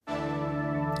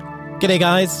G'day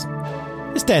guys,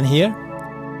 it's Dan here.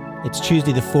 It's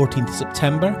Tuesday the 14th of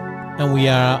September and we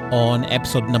are on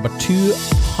episode number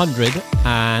 217.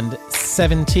 And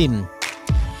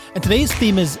today's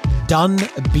theme is done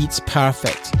beats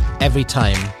perfect every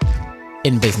time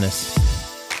in business.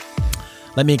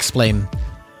 Let me explain.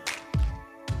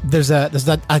 There's a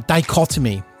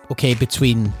dichotomy, okay,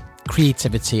 between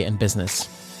creativity and business.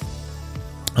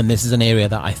 And this is an area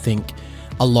that I think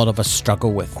a lot of us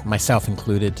struggle with, myself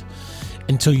included,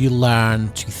 until you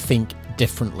learn to think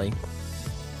differently.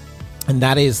 And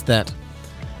that is that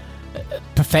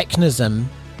perfectionism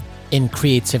in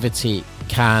creativity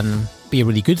can be a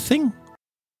really good thing in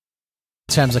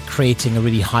terms of creating a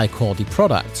really high quality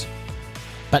product,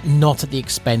 but not at the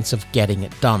expense of getting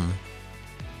it done.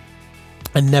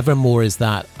 And never more is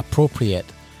that appropriate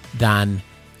than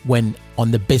when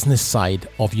on the business side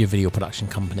of your video production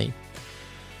company.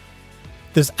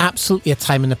 There's absolutely a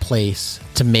time and a place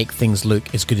to make things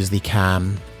look as good as they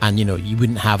can. And, you know, you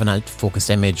wouldn't have an out-of-focus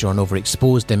image or an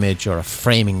overexposed image or a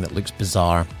framing that looks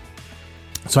bizarre.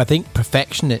 So I think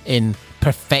perfection in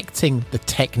perfecting the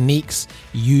techniques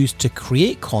used to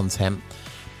create content,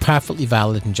 perfectly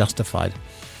valid and justified.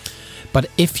 But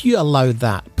if you allow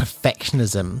that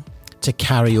perfectionism to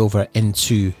carry over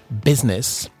into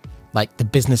business, like the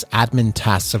business admin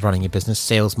tasks of running a business,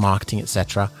 sales, marketing,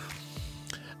 etc.,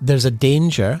 there's a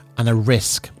danger and a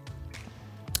risk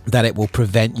that it will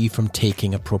prevent you from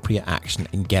taking appropriate action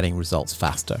and getting results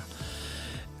faster.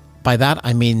 By that,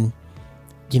 I mean,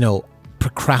 you know,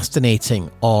 procrastinating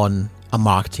on a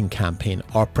marketing campaign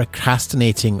or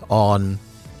procrastinating on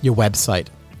your website.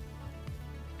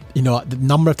 You know, the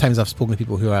number of times I've spoken to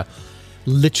people who are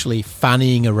literally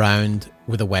fannying around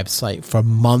with a website for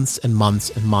months and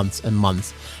months and months and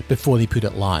months before they put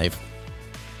it live.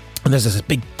 And there's this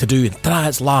big to-do and ta-da,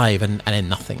 it's live and then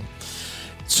nothing.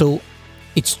 So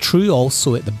it's true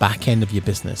also at the back end of your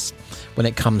business when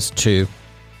it comes to,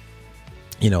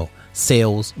 you know,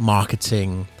 sales,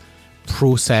 marketing,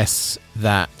 process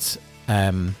that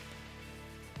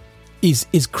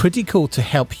is critical to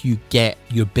help you get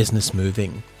your business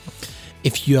moving.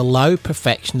 If you allow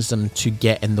perfectionism to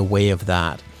get in the way of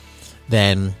that,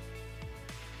 then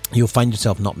you'll find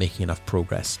yourself not making enough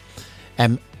progress.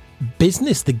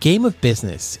 Business, the game of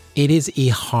business, it is a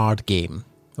hard game,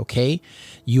 okay?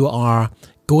 You are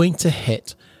going to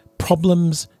hit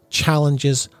problems,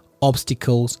 challenges,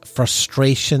 obstacles,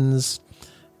 frustrations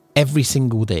every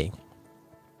single day.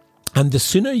 And the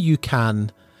sooner you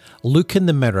can look in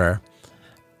the mirror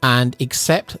and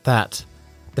accept that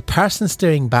the person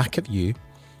staring back at you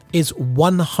is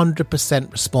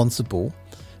 100% responsible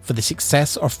for the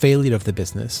success or failure of the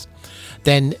business,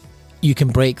 then you can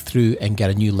break through and get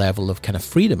a new level of kind of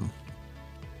freedom.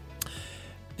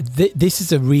 This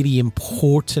is a really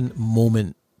important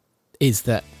moment, is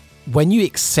that when you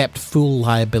accept full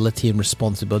liability and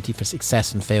responsibility for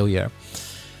success and failure,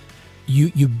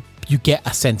 you get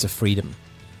a sense of freedom.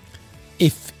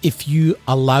 If you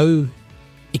allow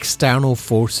external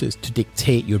forces to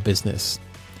dictate your business,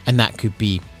 and that could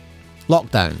be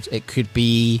lockdowns, it could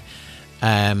be,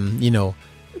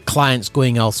 clients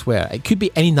going elsewhere, it could be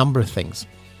any number of things.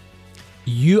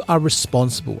 You are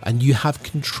responsible and you have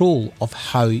control of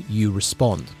how you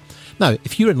respond. Now,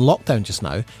 if you're in lockdown just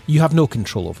now, you have no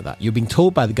control over that. You're being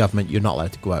told by the government you're not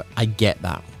allowed to go out. I get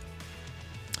that.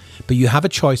 But you have a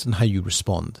choice on how you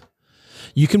respond.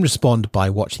 You can respond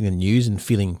by watching the news and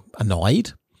feeling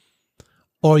annoyed,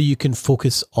 or you can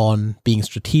focus on being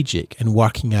strategic and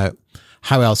working out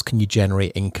how else can you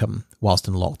generate income whilst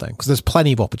in lockdown? Because there's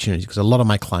plenty of opportunities, because a lot of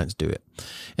my clients do it.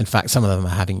 In fact, some of them are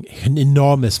having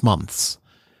enormous months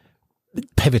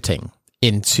pivoting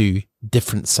into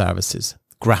different services,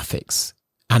 graphics,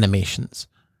 animations,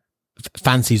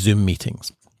 fancy Zoom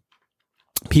meetings.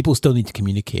 People still need to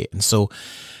communicate. And so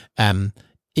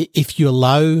if you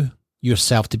allow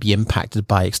yourself to be impacted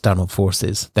by external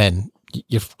forces, then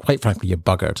you're quite frankly, you're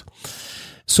buggered.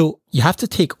 So you have to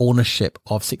take ownership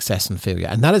of success and failure.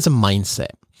 And that is a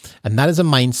mindset. And that is a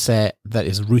mindset that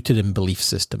is rooted in belief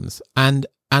systems. And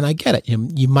I get it.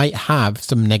 You might have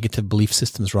some negative belief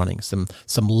systems running, some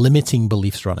limiting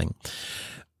beliefs running.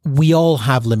 We all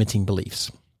have limiting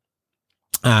beliefs.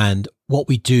 And what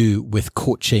we do with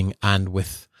coaching and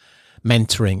with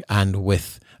mentoring and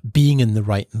with being in the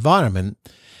right environment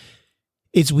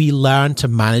is we learn to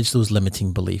manage those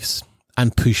limiting beliefs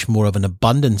and push more of an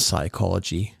abundance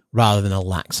psychology rather than a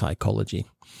lack psychology.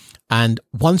 And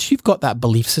once you've got that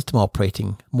belief system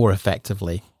operating more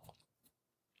effectively,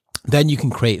 then you can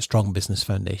create strong business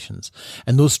foundations.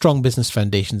 And those strong business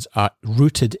foundations are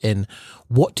rooted in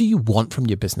what do you want from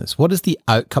your business? What is the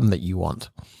outcome that you want?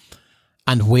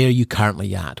 and where are you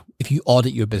currently at? If you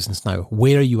audit your business now,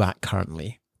 where are you at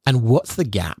currently? And what's the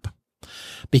gap?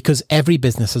 Because every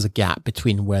business has a gap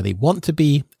between where they want to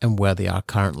be and where they are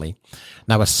currently.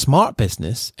 Now, a smart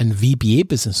business and VBA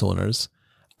business owners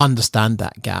understand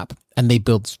that gap, and they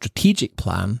build a strategic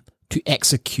plan to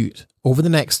execute over the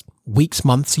next weeks,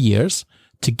 months, years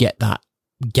to get that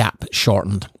gap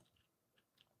shortened.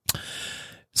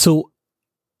 So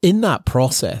in that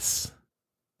process,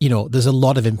 there's a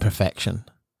lot of imperfection.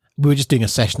 We were just doing a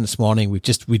session this morning. We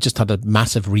just had a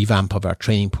massive revamp of our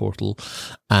training portal,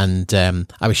 and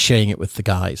I was sharing it with the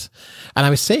guys. And I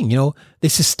was saying,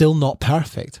 this is still not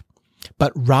perfect.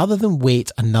 But rather than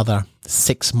wait another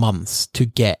 6 months to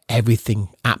get everything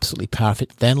absolutely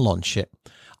perfect, then launch it,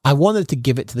 I wanted to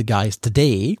give it to the guys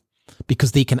today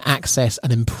because they can access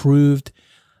an improved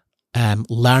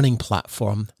learning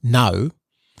platform now,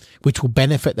 which will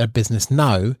benefit their business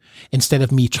now, instead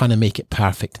of me trying to make it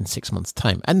perfect in 6 months'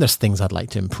 time. And there's things I'd like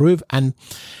to improve. And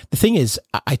the thing is,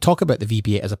 I talk about the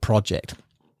VBA as a project.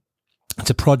 It's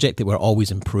a project that we're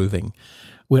always improving.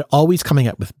 We're always coming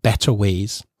up with better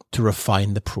ways to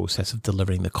refine the process of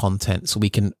delivering the content so we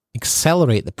can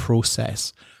accelerate the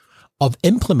process of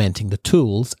implementing the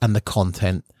tools and the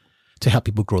content to help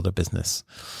people grow their business.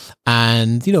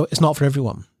 And, it's not for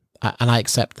everyone. And I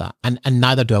accept that. And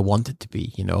neither do I want it to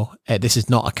be, This is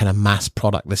not a kind of mass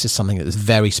product. This is something that is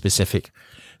very specific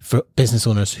for business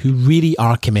owners who really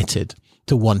are committed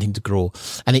to wanting to grow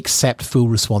and accept full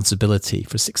responsibility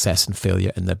for success and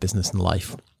failure in their business and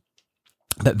life.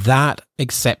 But that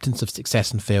acceptance of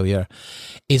success and failure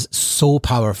is so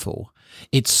powerful.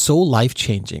 It's so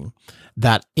life-changing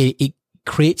that it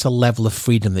creates a level of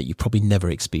freedom that you probably never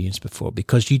experienced before,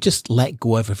 because you just let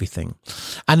go of everything.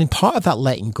 And in part of that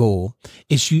letting go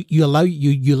is you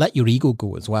let your ego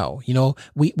go as well.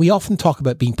 We often talk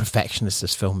about being perfectionists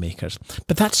as filmmakers,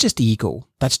 but that's just ego.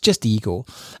 That's just ego.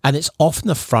 And it's often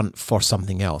a front for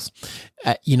something else.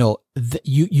 You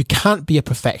can't be a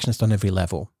perfectionist on every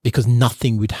level because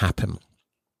nothing would happen.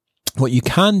 What you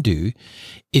can do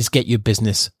is get your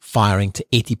business firing to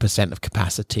 80% of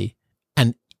capacity,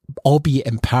 and albeit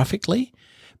imperfectly,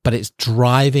 but it's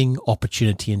driving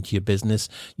opportunity into your business.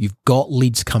 You've got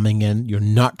leads coming in. You're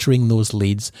nurturing those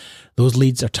leads. Those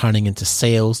leads are turning into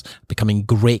sales, becoming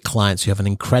great clients who have an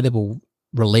incredible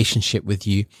relationship with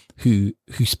you, who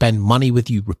spend money with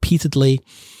you repeatedly,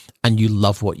 and you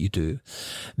love what you do.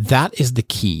 That is the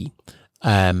key.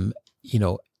 Life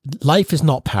is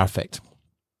not perfect.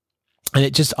 And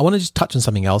I want to just touch on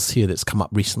something else here that's come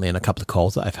up recently in a couple of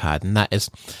calls that I've had, and that is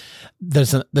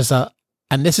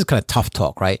and this is kind of tough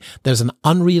talk, right? There's an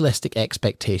unrealistic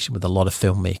expectation with a lot of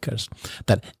filmmakers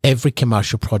that every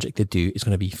commercial project they do is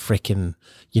going to be freaking,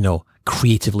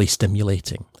 creatively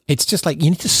stimulating. It's just like,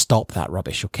 you need to stop that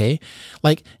rubbish, okay?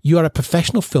 Like, you are a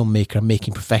professional filmmaker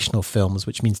making professional films,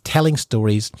 which means telling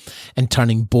stories and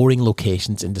turning boring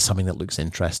locations into something that looks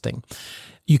interesting.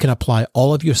 You can apply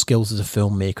all of your skills as a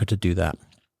filmmaker to do that.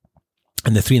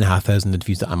 And the 3,500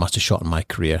 interviews that I must have shot in my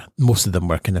career, most of them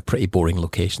were kind of pretty boring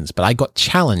locations. But I got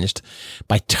challenged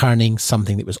by turning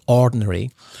something that was ordinary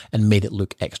and made it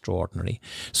look extraordinary.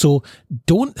 So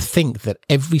don't think that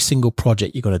every single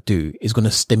project you're going to do is going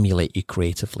to stimulate you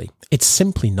creatively. It's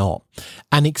simply not.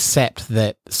 And accept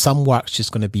that some work's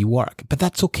just going to be work. But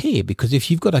that's okay, because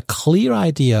if you've got a clear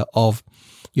idea of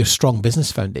your strong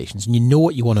business foundations and you know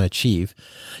what you want to achieve,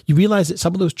 you realize that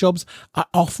some of those jobs are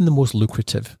often the most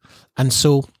lucrative. And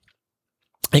so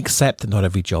accept that not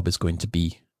every job is going to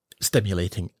be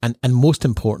stimulating. And most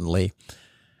importantly,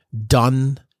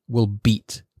 done will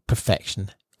beat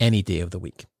perfection any day of the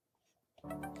week.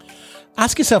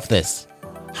 Ask yourself this: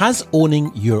 has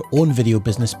owning your own video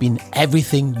business been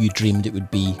everything you dreamed it would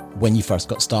be when you first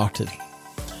got started?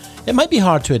 It might be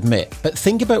hard to admit, but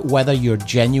think about whether you're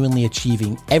genuinely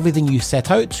achieving everything you set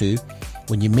out to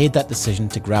when you made that decision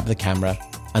to grab the camera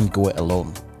and go it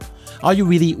alone. Are you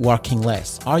really working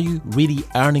less? Are you really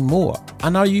earning more?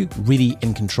 And are you really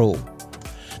in control?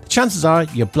 The chances are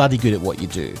you're bloody good at what you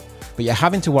do, but you're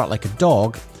having to work like a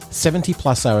dog 70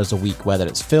 plus hours a week, whether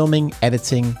it's filming,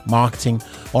 editing, marketing,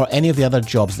 or any of the other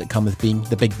jobs that come with being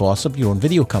the big boss of your own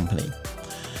video company.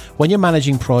 When you're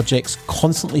managing projects,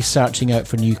 constantly searching out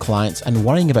for new clients and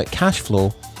worrying about cash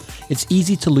flow, it's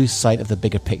easy to lose sight of the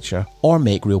bigger picture or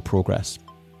make real progress.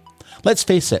 Let's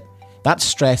face it, that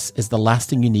stress is the last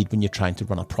thing you need when you're trying to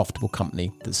run a profitable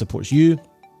company that supports you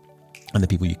and the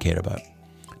people you care about.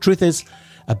 Truth is,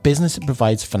 a business that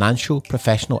provides financial,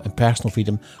 professional, and personal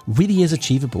freedom really is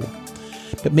achievable.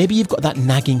 But maybe you've got that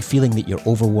nagging feeling that you're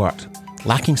overworked,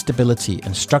 lacking stability,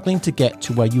 and struggling to get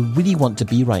to where you really want to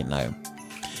be right now.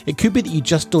 It could be that you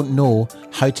just don't know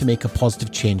how to make a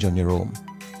positive change on your own.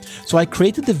 So I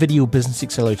created the Video Business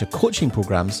Accelerator coaching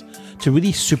programs to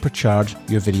really supercharge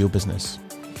your video business.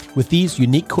 With these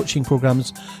unique coaching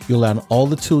programs, you'll learn all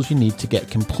the tools you need to get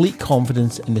complete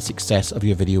confidence in the success of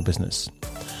your video business.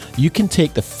 You can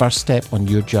take the first step on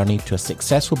your journey to a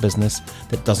successful business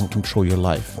that doesn't control your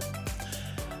life.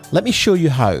 Let me show you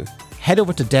how. Head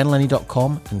over to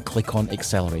denlenny.com and click on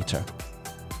Accelerator.